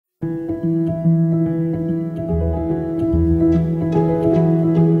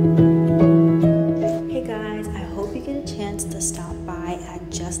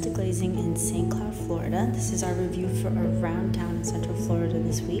This is our review for around town in Central Florida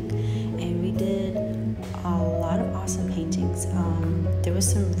this week, and we did a lot of awesome paintings. There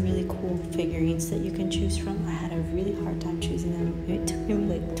was some really cool figurines that you can choose from. I had a really hard time choosing them. It took me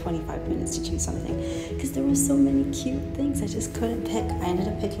like 25 minutes to choose something because there were so many cute things I just couldn't pick. I ended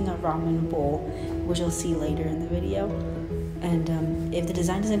up picking a ramen bowl, which you'll see later in the video. And if the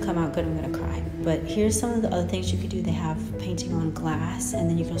design doesn't come out good, I'm gonna cry. But here's some of the other things you could do. They have painting on glass, and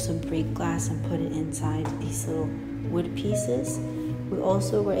then you can also break glass and put it inside these little wood pieces. We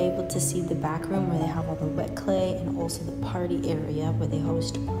also were able to see the back room where they have all the wet clay, and also the party area where they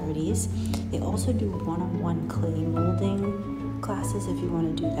host parties. They also do one-on-one clay molding classes if you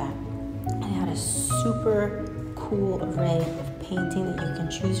want to do that. And it had a super cool array of painting that you can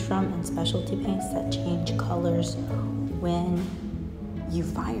choose from, and specialty paints that change colors when you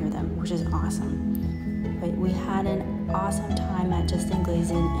fire them, which is awesome. But we had an awesome time at Justin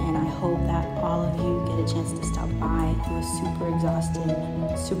Glazin, and I hope that all of you get a chance to stop by. It was super exhausting,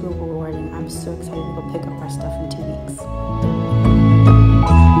 super rewarding. I'm so excited to go pick up our stuff in 2 weeks.